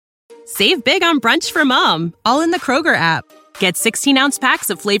Save big on brunch for mom, all in the Kroger app. Get 16-ounce packs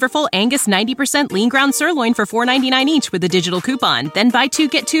of flavorful Angus 90% lean ground sirloin for $4.99 each with a digital coupon. Then buy 2,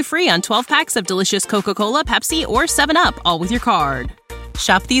 get 2 free on 12 packs of delicious Coca-Cola, Pepsi, or 7-Up, all with your card.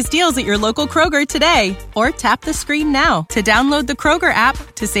 Shop these deals at your local Kroger today, or tap the screen now to download the Kroger app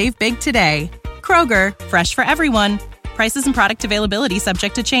to save big today. Kroger, fresh for everyone. Prices and product availability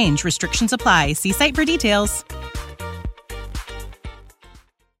subject to change. Restrictions apply. See site for details.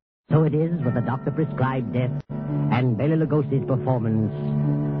 So it is with the doctor-prescribed death and Bela Lugosi's performance,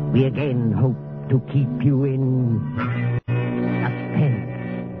 we again hope to keep you in suspense.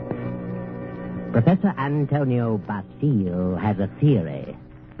 Professor Antonio Bastille has a theory,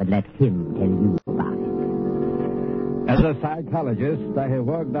 but let him tell you about it. As a psychologist, I have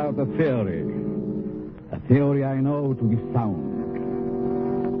worked out a theory I know to be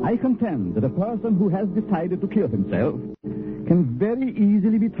sound. I contend that a person who has decided to kill himself can very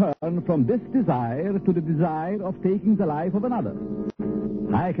easily be turned from this desire to the desire of taking the life of another.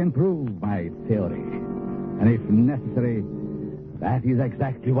 I can prove my theory, and if necessary, that is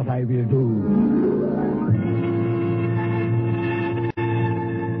exactly what I will do.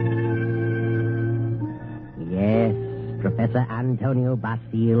 Yes, Professor Antonio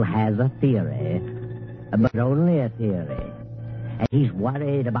Bastille has a theory, but only a theory. And he's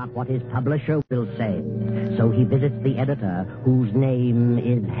worried about what his publisher will say. So he visits the editor, whose name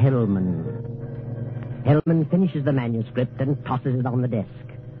is Hellman. Hellman finishes the manuscript and tosses it on the desk.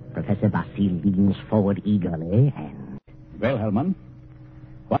 Professor Bastille leans forward eagerly and... Well, Hellman,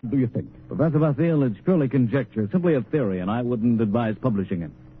 what do you think? Professor Bastille, it's purely conjecture, simply a theory, and I wouldn't advise publishing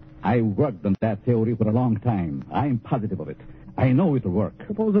it. I worked on that theory for a long time. I'm positive of it. I know it'll work.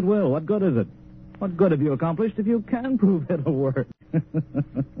 Suppose it will. What good is it? What good have you accomplished if you can prove it'll work?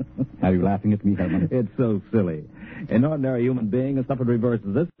 Are you laughing at me, Hellman? It's so silly. An ordinary human being has suffered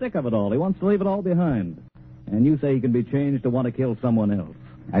reverses. Is sick of it all. He wants to leave it all behind. And you say he can be changed to want to kill someone else.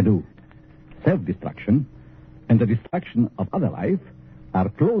 I do. Self-destruction and the destruction of other life are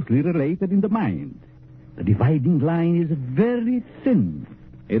closely related in the mind. The dividing line is very thin.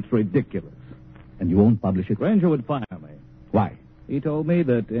 It's ridiculous. And you won't publish it? Granger would fire me. Why? He told me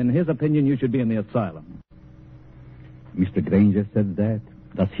that, in his opinion, you should be in the asylum. Mr. Granger said that.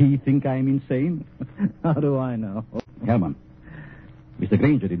 Does he think I'm insane? How do I know? Hellman, Mr.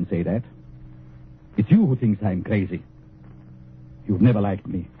 Granger didn't say that. It's you who thinks I'm crazy. You've never liked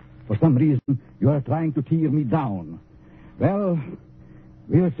me. For some reason, you are trying to tear me down. Well,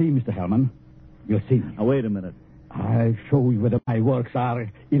 we'll see, Mr. Hellman. We'll see. Now, wait a minute. I'll show you whether my works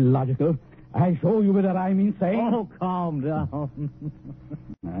are illogical. I'll show you whether I'm insane. Oh, calm down.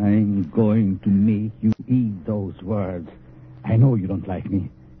 I'm going to make you eat those words. I know you don't like me,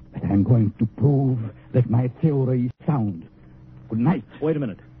 but I'm going to prove that my theory is sound. Good night. Wait a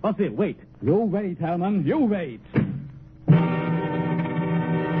minute. Bastille, wait. You wait, Hellman. You wait.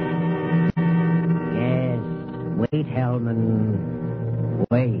 Yes, wait, Hellman.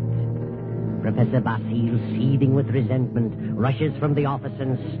 Wait. Professor Bastille, seething with resentment, rushes from the office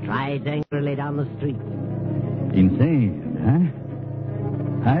and strides angrily down the street. Insane,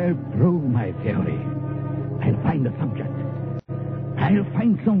 huh? I'll prove my theory. I'll find a subject. I'll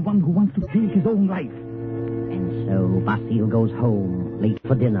find someone who wants to take his own life. And so Bastille goes home, late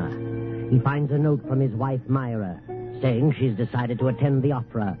for dinner. He finds a note from his wife, Myra, saying she's decided to attend the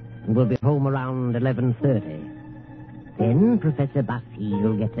opera and will be home around 11:30. Then Professor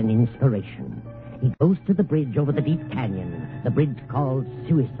Bastille gets an inspiration. He goes to the bridge over the deep canyon, the bridge called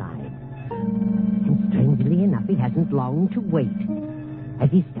Suicide. And strangely enough, he hasn't long to wait.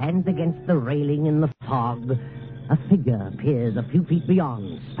 As he stands against the railing in the fog, a figure appears a few feet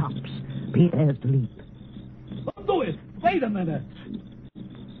beyond, stops, prepares to leap. Don't do it! Wait a minute!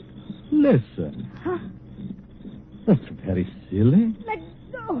 Listen. Huh? That's very silly. Let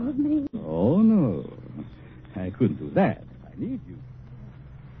go of me. Oh, no. I couldn't do that. I need you.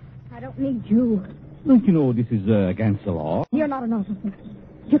 I don't need you. Don't you know this is against the law? You're not an officer.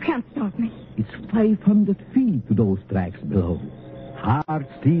 You can't stop me. It's 500 feet to those tracks below. Hard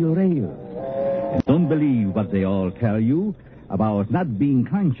steel rails. And don't believe what they all tell you about not being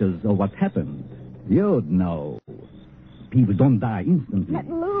conscious of what happened. You'd know. People don't die instantly. Let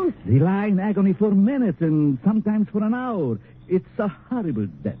loose. They lie in agony for minutes and sometimes for an hour. It's a horrible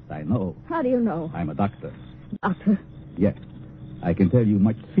death, I know. How do you know? I'm a doctor. Doctor? Yes. I can tell you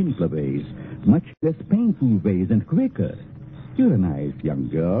much simpler ways, much less painful ways and quicker. You're a nice young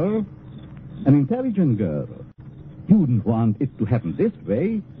girl, an intelligent girl. You wouldn't want it to happen this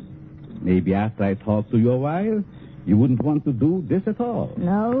way. Maybe after I talk to you a while, you wouldn't want to do this at all.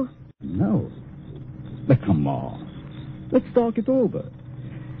 No. No. But come on. Let's talk it over.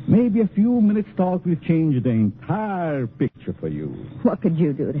 Maybe a few minutes' talk will change the entire picture for you. What could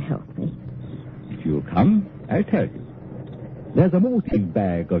you do to help me? If you'll come, I'll tell you. There's a motive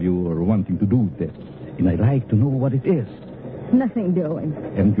back of your wanting to do this, and I'd like to know what it is. Nothing doing.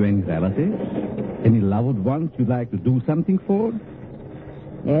 Haven't you any relatives? Any loved ones you'd like to do something for?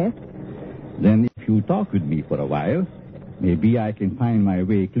 Yes? Then if you talk with me for a while, maybe I can find my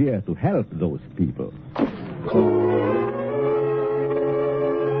way clear to help those people.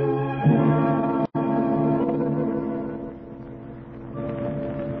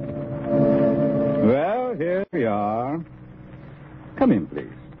 Well, here we are. Come in, please.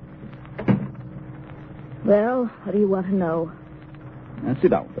 Well, what do you want to know?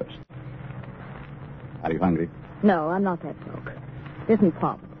 Sit down first. Are you hungry? No, I'm not that broke. It isn't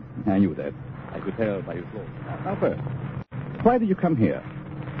possible. I knew that. I could tell by your clothes. Now first, why did you come here?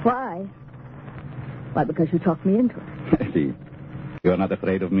 Why? Why, because you talked me into it. See, you're not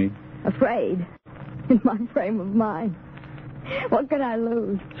afraid of me? Afraid? In my frame of mind. What could I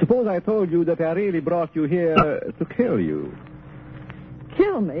lose? Suppose I told you that I really brought you here to kill you.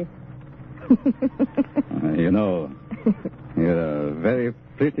 Kill me? You know, you're a very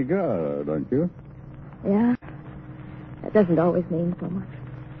pretty girl, don't you? Yeah? That doesn't always mean so much.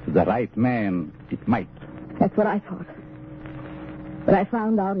 To the right man, it might. That's what I thought. But I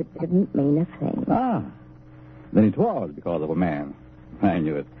found out it didn't mean a thing. Ah, then it was because of a man. I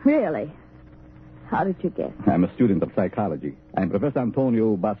knew it. Really? How did you guess? I'm a student of psychology. I'm Professor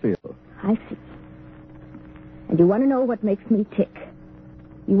Antonio Basil. I see. And you want to know what makes me tick.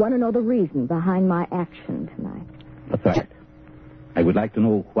 You want to know the reason behind my action tonight. That's right. I would like to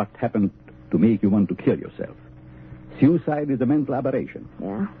know what happened to make you want to kill yourself. Suicide is a mental aberration.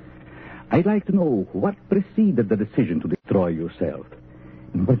 Yeah? I'd like to know what preceded the decision to destroy yourself.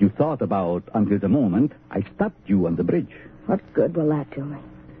 And what you thought about until the moment I stopped you on the bridge. What good will that do me?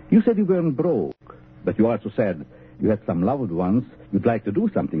 You said you weren't broke, but you also said you had some loved ones you'd like to do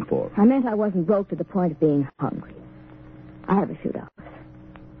something for. I meant I wasn't broke to the point of being hungry. I have a few dollars.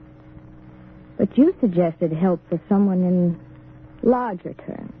 But you suggested help for someone in larger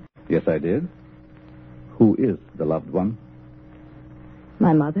terms. Yes, I did. Who is the loved one?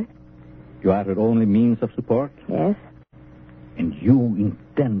 My mother? You are her only means of support? Yes. And you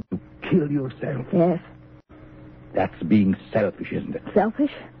intend to kill yourself? Yes. That's being selfish, isn't it?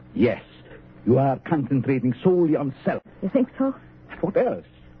 Selfish? Yes. You are concentrating solely on self. You think so? What else?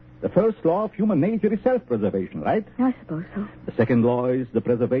 The first law of human nature is self-preservation, right? I suppose so. The second law is the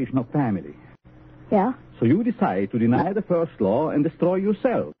preservation of family. Yeah? So you decide to deny the first law and destroy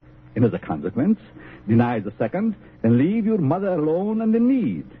yourself. And as a consequence, deny the second and leave your mother alone and in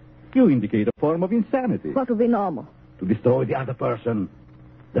need. You indicate a form of insanity. What would be normal? To destroy the other person.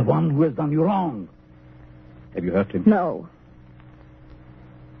 The one who has done you wrong. Have you hurt him? No.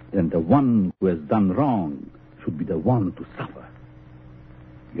 Then the one who has done wrong should be the one to suffer.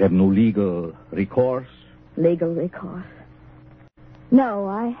 You have no legal recourse? Legal recourse? No,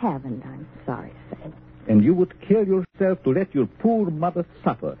 I haven't, I'm sorry to say. And you would kill yourself to let your poor mother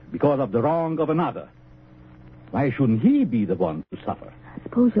suffer because of the wrong of another. Why shouldn't he be the one to suffer? I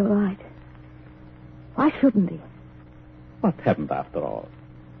suppose you're right. Why shouldn't he? What happened after all?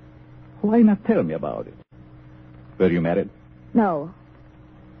 Why not tell me about it? Were you married? No.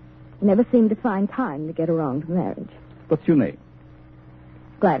 I never seemed to find time to get around to marriage. What's your name?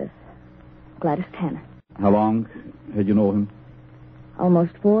 Gladys. Gladys Tanner. How long had you known him?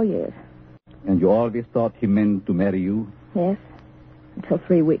 Almost 4 years. And you always thought he meant to marry you? Yes. Until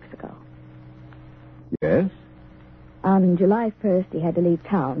 3 weeks ago. Yes? On July 1st, he had to leave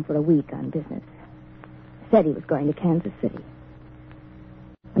town for a week on business. Said he was going to Kansas City.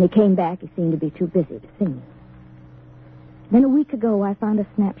 When he came back, he seemed to be too busy to see me. Then a week ago, I found a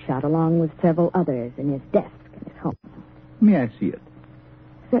snapshot along with several others in his desk in his home. May I see it?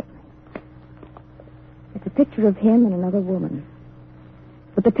 Certainly. It's a picture of him and another woman.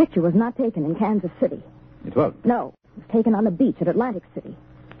 But the picture was not taken in Kansas City. It was? No. It was taken on the beach at Atlantic City.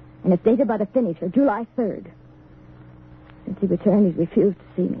 And it's dated by the finisher, July 3rd. Since he returned, he's refused to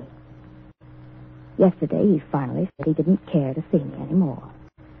see me. Yesterday, he finally said he didn't care to see me anymore.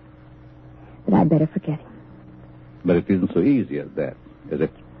 That I'd better forget him. But it isn't so easy as that, is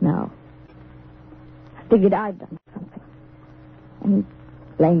it? No. I figured I'd done something. And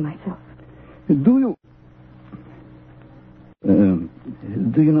blame myself.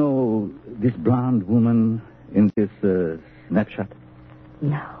 Do you know this blonde woman in this snapshot?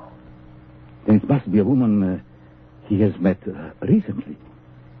 No. Then it must be a woman he has met recently.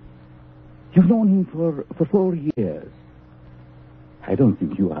 You've known him for 4 years. I don't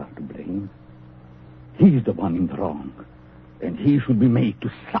think you are to blame. He's the one in the wrong. and he should be made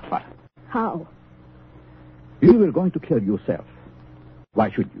to suffer. How? You were going to kill yourself.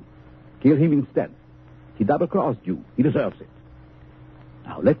 Why should you? Kill him instead. He double-crossed you. He deserves it.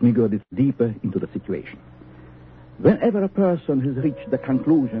 Now, let me go this deeper into the situation. Whenever a person has reached the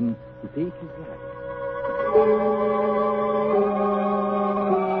conclusion to take his life...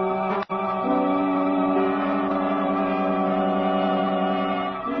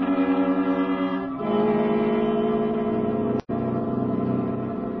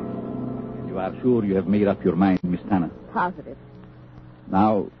 Sure you have made up your mind, Miss Tanner. Positive.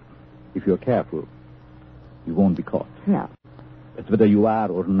 Now, if you're careful, you won't be caught. No. But whether you are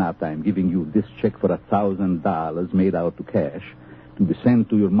or not, I'm giving you this check for $1,000 made out to cash to be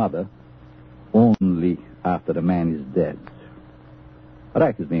sent to your mother only after the man is dead.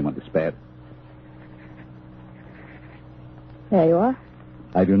 Write his name on this pad. There you are.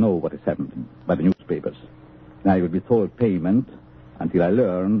 I will know what has happened by the newspapers. Now you will be told payment until I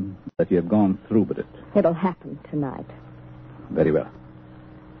learn that you have gone through with it. It'll happen tonight. Very well.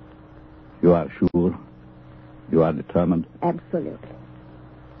 You are sure? You are determined? Absolutely.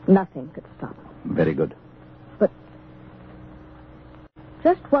 Nothing could stop me. Very good. But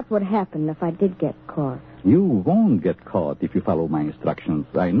just what would happen if I did get caught? You won't get caught if you follow my instructions.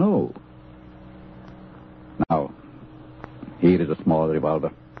 I know. Now, here is a small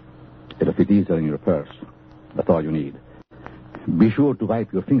revolver. It'll fit easier in your purse. That's all you need. Be sure to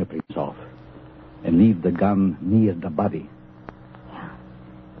wipe your fingerprints off and leave the gun near the body. Yeah.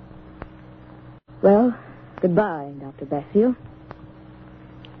 Well, goodbye, Dr. Basile.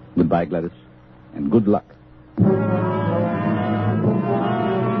 Goodbye, Gladys, and good luck.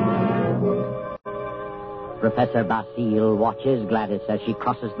 Professor Basile watches Gladys as she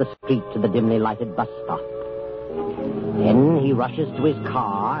crosses the street to the dimly lighted bus stop. Then he rushes to his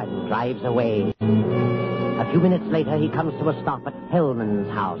car and drives away. A few minutes later, he comes to a stop at Hellman's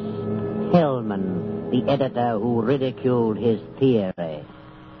house. Hellman, the editor who ridiculed his theory.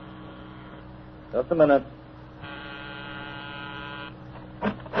 Just a minute.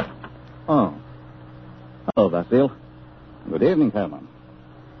 Oh. Hello, Basile. Good evening, Hellman.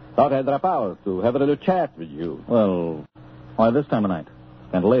 Thought I'd drop out to have a little chat with you. Well, why this time of night?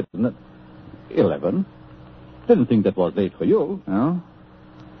 Kind of late, isn't it? 11. Didn't think that was late for you. No?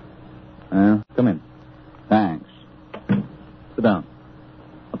 Come in. Thanks. Sit down.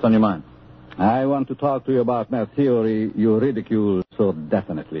 What's on your mind? I want to talk to you about my theory you ridicule so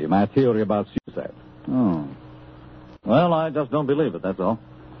definitely. My theory about suicide. Oh. Well, I just don't believe it, that's all.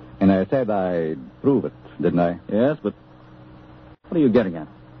 And I said I'd prove it, didn't I? Yes, but what are you getting at?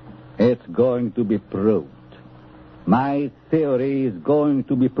 It's going to be proved. My theory is going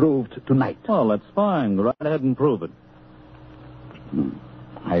to be proved tonight. Well, that's fine. Go right ahead and prove it.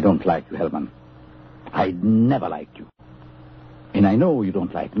 I don't like you, Hellman. I'd never liked you. And I know you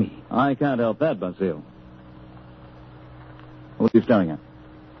don't like me. I can't help that, Basile. What are you staring at?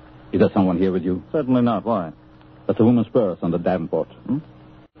 Is there someone here with you? Certainly not. Why? That's a woman's purse on the davenport.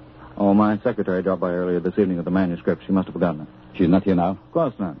 Oh, my secretary dropped by earlier this evening with the manuscript. She must have forgotten it. She's not here now? Of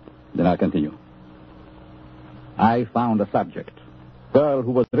course not. Then I'll continue. I found a subject. Girl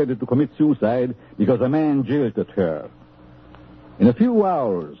who was ready to commit suicide because a man jilted her. In a few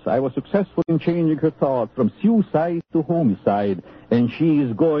hours, I was successful in changing her thoughts from suicide to homicide, and she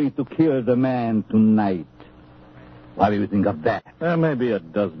is going to kill the man tonight. What do you think of that? There may be a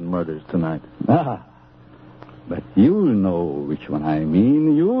dozen murders tonight. But you'll know which one I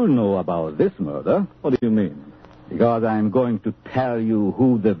mean. You'll know about this murder. What do you mean? Because I'm going to tell you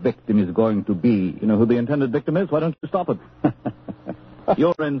who the victim is going to be. You know who the intended victim is? Why don't you stop it?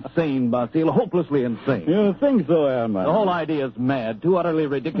 You're insane, Basile. Hopelessly insane. You think so, Herman? The whole idea is mad. Too utterly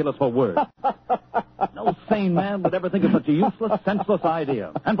ridiculous for words. No sane man would ever think of such a useless, senseless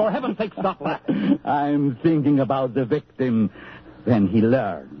idea. And for heaven's sake, stop laughing. I'm thinking about the victim when he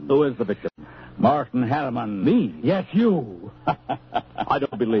learned. Who is the victim? Martin Hellman. Me? Yes, you. I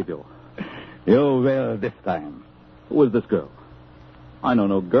don't believe you. You will this time. Who is this girl? I know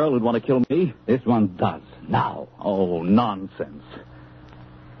no girl who'd want to kill me. This one does. Now. Oh, nonsense.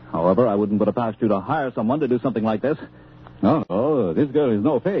 However, I wouldn't put it past you to hire someone to do something like this. No, this girl is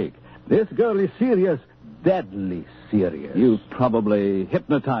no fake. This girl is serious, deadly serious. You probably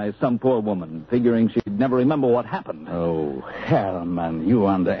hypnotized some poor woman, figuring she'd never remember what happened. Oh, Hellman, you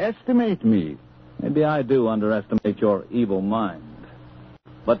underestimate me. Maybe I do underestimate your evil mind.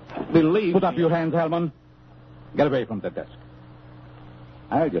 But believe Put up your hands, Hellman. Get away from that desk.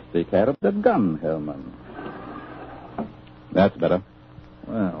 I'll just take care of that gun, Hellman. That's better.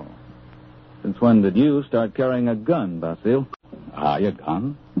 Well, since when did you start carrying a gun, Basile? A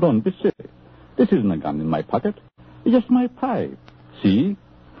gun? Don't be silly. This isn't a gun in my pocket. Just my pipe. See?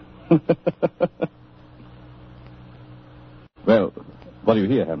 Well, what do you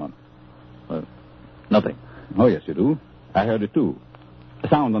hear, Herman? Nothing. Oh, yes, you do. I heard it, too. A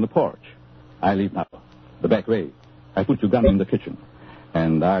sound on the porch. I leave now. The back way. I put your gun in the kitchen.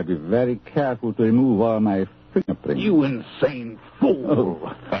 And I'll be very careful to remove all my fingerprints. You insane fool.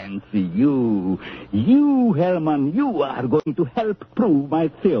 Oh, fancy you. You, Herman, you are going to help prove my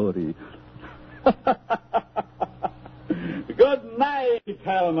theory. Good night,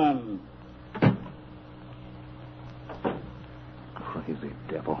 Herman. Crazy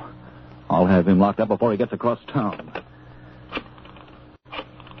devil. I'll have him locked up before he gets across town.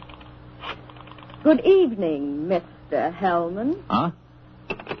 Good evening, Mr. Hellman. Huh?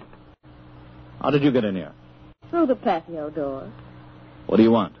 How did you get in here? Through the patio door. What do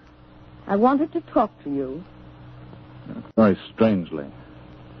you want? I wanted to talk to you. Very strangely.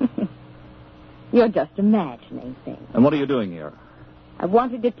 You're just imagining things. And what are you doing here? I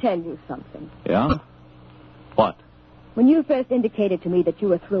wanted to tell you something. Yeah? What? When you first indicated to me that you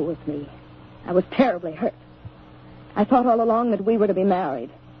were through with me, I was terribly hurt. I thought all along that we were to be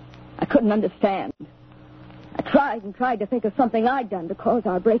married. I couldn't understand. I tried and tried to think of something I'd done to cause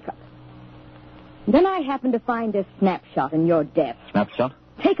our breakup. Then I happened to find this snapshot in your desk. Snapshot?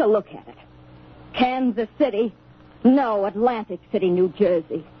 Take a look at it. Kansas City. No, Atlantic City, New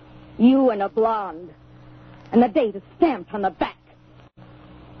Jersey. You and a blonde. And the date is stamped on the back.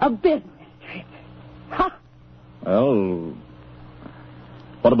 A business trip. Ha! Well,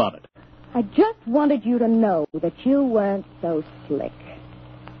 what about it? I just wanted you to know that you weren't so slick.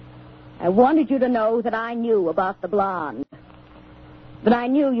 I wanted you to know that I knew about the blonde. That I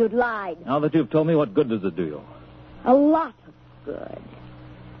knew you'd lied. Now that you've told me, what good does it do you? A lot of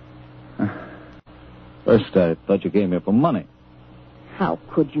good. First, I thought you came here for money. How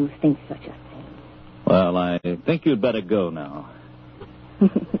could you think such a thing? Well, I think you'd better go now.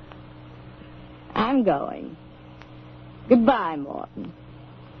 I'm going. Goodbye, Morton.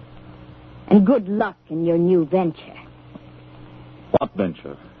 And good luck in your new venture. What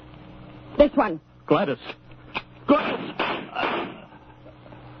venture? This one. Gladys. Gladys!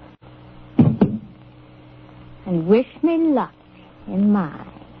 And wish me luck in mine.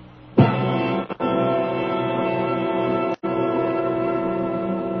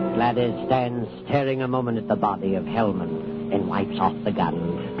 Gladys stands staring a moment at the body of Hellman, then wipes off the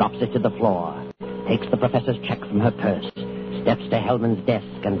gun, drops it to the floor, takes the professor's check from her purse, steps to Hellman's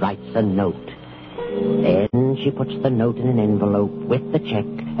desk and writes a note. Then she puts the note in an envelope with the check,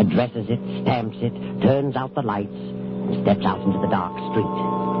 addresses it, stamps it, turns out the lights, and steps out into the dark street.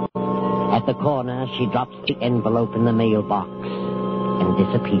 At the corner, she drops the envelope in the mailbox and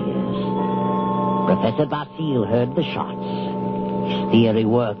disappears. Professor Basile heard the shots. His theory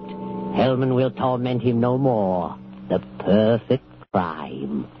worked. Hellman will torment him no more. The perfect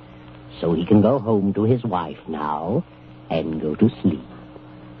crime. So he can go home to his wife now and go to sleep.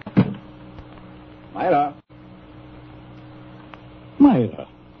 Myra. Myra.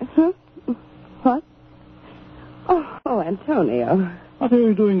 Huh? What? Oh, Antonio. What are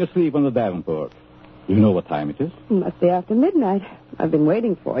you doing asleep on the Davenport? Do you know what time it is? It must be after midnight. I've been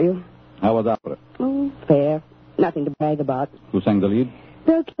waiting for you. How was opera? Oh, fair. Nothing to brag about. Who sang the lead?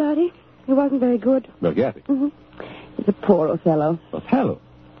 Belchiati. He wasn't very good. Belchiati. Mm-hmm. He's a poor Othello. Othello?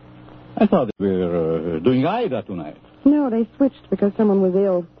 I thought we were doing Ida tonight. No, they switched because someone was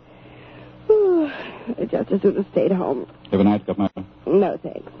ill. Oh, I just as soon have stayed home. Have a nightcap, Myra? No,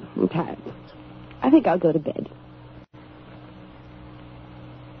 thanks. I'm tired. I think I'll go to bed.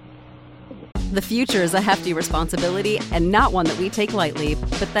 The future is a hefty responsibility and not one that we take lightly.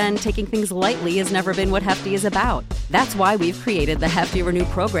 But then taking things lightly has never been what Hefty is about. That's why we've created the Hefty Renew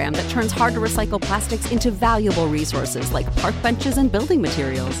program that turns hard-to-recycle plastics into valuable resources like park benches and building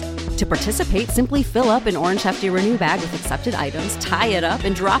materials. To participate, simply fill up an orange Hefty Renew bag with accepted items, tie it up,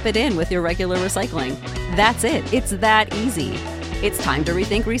 and drop it in with your regular recycling. That's it. It's that easy. It's time to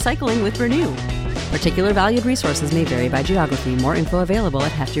rethink recycling with Renew. Particular valued resources may vary by geography. More info available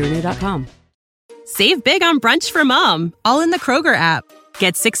at heftyrenew.com. Save big on brunch for mom, all in the Kroger app.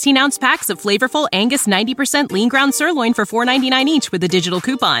 Get 16-ounce packs of flavorful Angus 90% lean ground sirloin for $4.99 each with a digital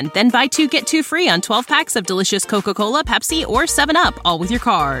coupon. Then buy 2, get 2 free on 12 packs of delicious Coca-Cola, Pepsi, or 7-Up, all with your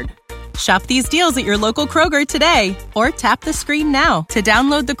card. Shop these deals at your local Kroger today, or tap the screen now to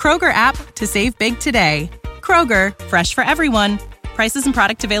download the Kroger app to save big today. Kroger, fresh for everyone. Prices and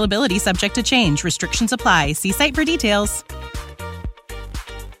product availability subject to change. Restrictions apply. See site for details.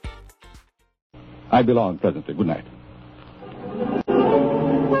 I belong presently. Good night.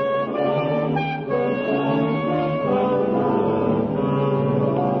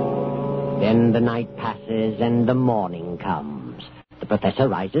 Then the night passes passes and the morning comes. The professor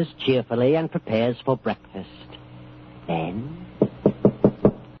rises cheerfully and prepares for breakfast. Then...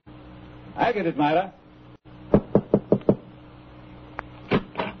 I get it, Myra.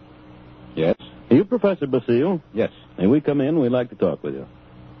 Yes? Are you Professor Basile? Yes. May we come in? We'd like to talk with you.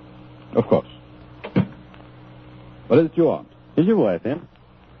 Of course. What is it you want? Is your wife in?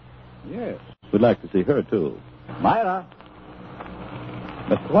 Yes. We'd like to see her, too. Myra.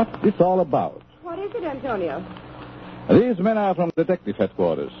 But what's this all about? What is it, Antonio? These men are from detective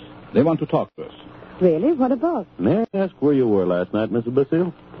headquarters. They want to talk to us. Really? What about? May I ask where you were last night, Mrs.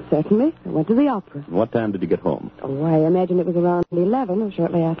 Basile? Certainly. I went to the opera. What time did you get home? Oh, I imagine it was around 11 or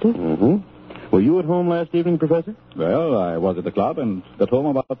shortly after. Mm-hmm. Were you at home last evening, Professor? Well, I was at the club and got home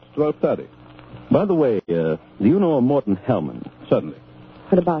about 12:30. By the way, do you know a Morton Hellman? Certainly.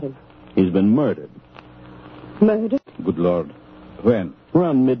 What about him? He's been murdered. Murdered? Good Lord. When?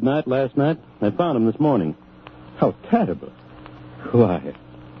 Around midnight last night. I found him this morning. How terrible. Why,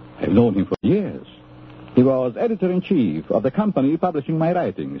 I've known him for years. He was editor-in-chief of the company publishing my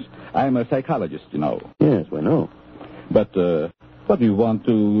writings. I'm a psychologist, you know. Yes, we know. But what do you want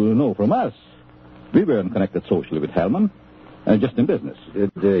to know from us? We weren't connected socially with Hellman, just in business.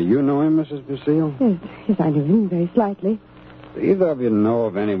 Did you know him, Mrs. Basile? Yes, I knew him very slightly. Do either of you know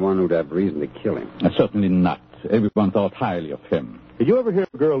of anyone who'd have reason to kill him? Certainly not. Everyone thought highly of him. Did you ever hear of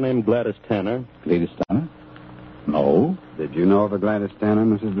a girl named Gladys Tanner? Gladys Tanner? No. Did you know of a Gladys Tanner,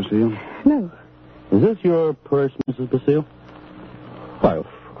 Mrs. Basile? No. Is this your purse, Mrs. Basile? Why, of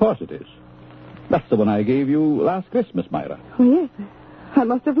course it is. That's the one I gave you last Christmas, Myra. Oh, yes. I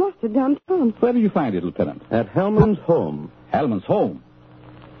must have lost it downtown. Where did you find it, Lieutenant? At Hellman's home. Hellman's home?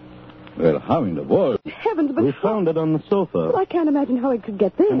 Well, how in the world? Heavens, but... We found it on the sofa. Well, I can't imagine how it could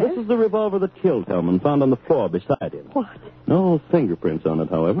get there. And this is the revolver that killed Hellman, found on the floor beside him. What? No fingerprints on it,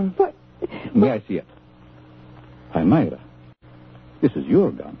 however. What? May I see it? Why, Myra, this is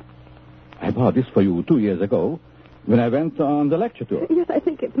your gun. I bought this for you 2 years ago when I went on the lecture tour. Yes, I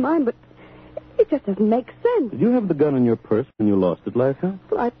think it's mine, but it just doesn't make sense. Did you have the gun in your purse when you lost it last night?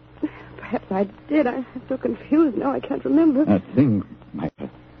 Well, perhaps I did. I'm so confused now I can't remember. Think, Myra.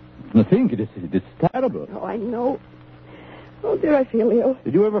 Think, it's terrible. Oh, I know. Oh, dear, I feel ill.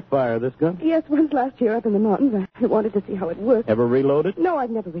 Did you ever fire this gun? Yes, once last year up in the mountains. I wanted to see how it worked. Ever reload it? No,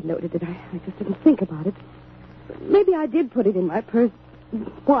 I've never reloaded it. I just didn't think about it. Maybe I did put it in my purse.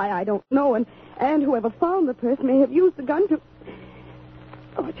 Why, I don't know. And whoever found the purse may have used the gun to...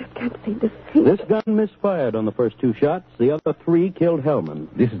 Oh, I just can't seem to think. This gun misfired on the first 2 shots. The other 3 killed Hellman.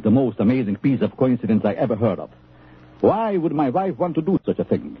 This is the most amazing piece of coincidence I ever heard of. Why would my wife want to do such a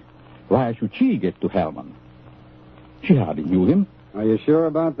thing? Why should she get to Hellman? She hardly knew him. Are you sure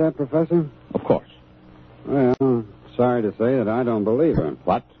about that, Professor? Of course. Well, sorry to say that I don't believe her.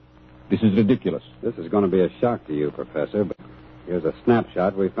 What? This is ridiculous. This is going to be a shock to you, Professor, but here's a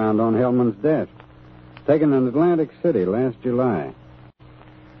snapshot we found on Hellman's desk. Taken in Atlantic City last July.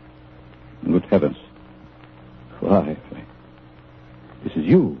 Good heavens. Why, this is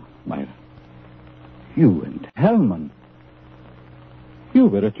you, Myra. You and Hellman. You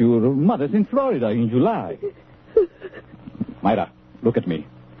were at your mother's in Florida in July. Myra, look at me.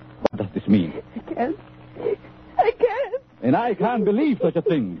 What does this mean? I can't. And I can't believe such a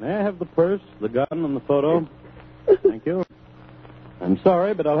thing. May I have the purse, the gun, and the photo? Thank you. I'm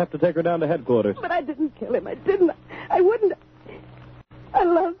sorry, but I'll have to take her down to headquarters. But I didn't kill him. I didn't. I wouldn't. I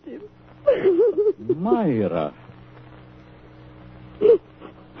loved him. Myra.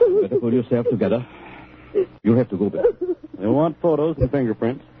 Better pull yourself together. You'll have to go back. They want photos and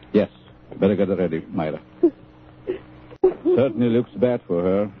fingerprints. Yes. Better get it ready, Myra. Certainly looks bad for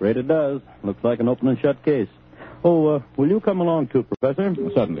her. Afraid it does. Looks like an open and shut case. Oh, will you come along too, Professor?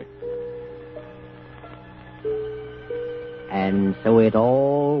 Certainly. And so it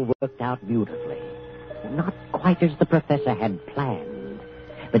all worked out beautifully. Not quite as the professor had planned.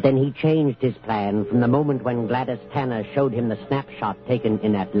 But then he changed his plan from the moment when Gladys Tanner showed him the snapshot taken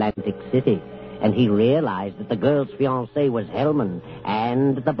in Atlantic City. And he realized that the girl's fiancé was Hellman,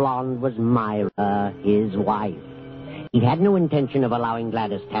 and the blonde was Myra, his wife. He had no intention of allowing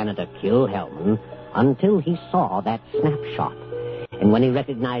Gladys Tanner to kill Hellman until he saw that snapshot. And when he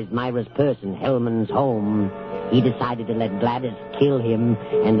recognized Myra's purse in Hellman's home, he decided to let Gladys kill him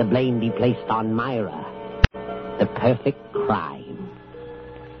and the blame be placed on Myra. The perfect crime.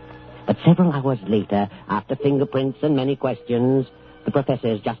 But several hours later, after fingerprints and many questions, the professor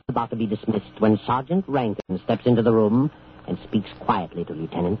is just about to be dismissed when Sergeant Rankin steps into the room and speaks quietly to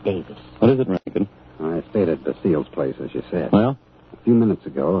Lieutenant Davis. What is it, Rankin? I stayed at Basile's place, as you said. Well? A few minutes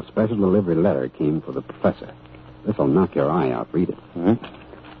ago, a special delivery letter came for the professor. This'll knock your eye out. Read it. All right.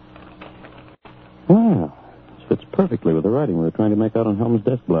 Well, perfectly with the writing we were trying to make out on Helm's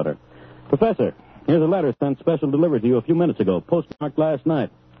desk blotter. Professor, here's a letter sent special delivery to you a few minutes ago, postmarked last night.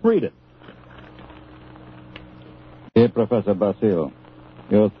 Read it. Dear Professor Basil,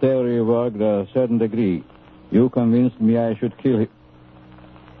 your theory worked a certain degree. You convinced me I should kill him.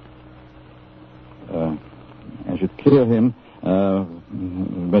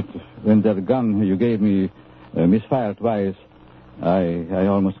 But when that gun you gave me misfired twice, I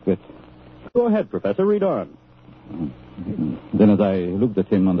almost quit. Go ahead, Professor. Read on. Then as I looked at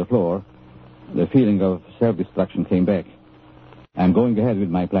him on the floor, the feeling of self-destruction came back. I'm going ahead with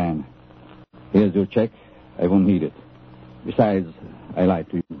my plan. Here's your check. I won't need it. Besides, I lied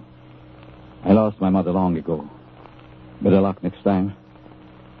to you. I lost my mother long ago. Better luck next time.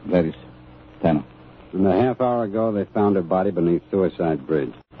 Gladys Tanner. And a half hour ago, they found her body beneath Suicide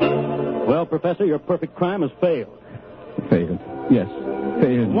Bridge. Well, Professor, your perfect crime has failed. Failed? Yes,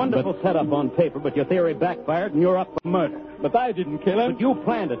 failed. Wonderful setup on paper, but your theory backfired and you're up for murder. But I didn't kill him. But you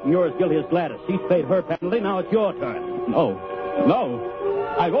planned it, and you're as guilty as Gladys. She's paid her penalty. Now it's your turn. No.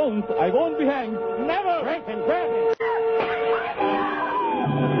 I won't be hanged. Never! Grab him.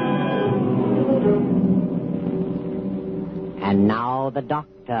 And now the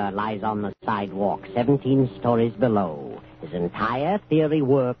doctor lies on the sidewalk 17 stories below. His entire theory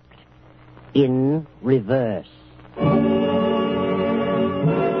worked in reverse.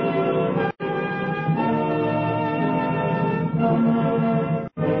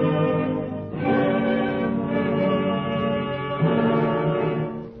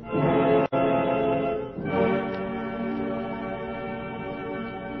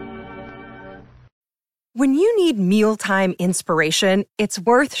 When you need mealtime inspiration, it's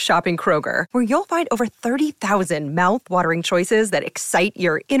worth shopping Kroger, where you'll find over 30,000 mouth-watering choices that excite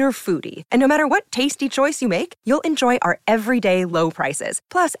your inner foodie. And no matter what tasty choice you make, you'll enjoy our everyday low prices,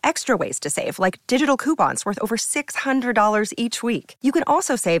 plus extra ways to save, like digital coupons worth over $600 each week. You can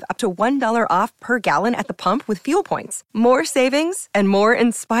also save up to $1 off per gallon at the pump with fuel points. More savings and more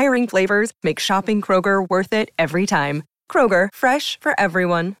inspiring flavors make shopping Kroger worth it every time. Kroger, fresh for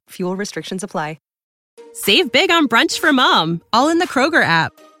everyone. Fuel restrictions apply. Save big on brunch for mom, all in the Kroger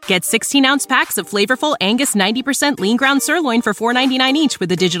app. Get 16-ounce packs of flavorful Angus 90% lean ground sirloin for $4.99 each with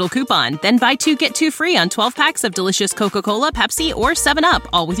a digital coupon. Then buy 2, get 2 free on 12 packs of delicious Coca-Cola, Pepsi, or 7-Up,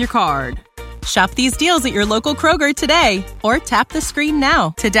 all with your card. Shop these deals at your local Kroger today, or tap the screen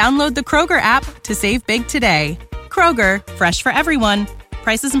now to download the Kroger app to save big today. Kroger, fresh for everyone.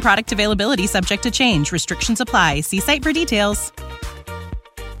 Prices and product availability subject to change. Restrictions apply. See site for details.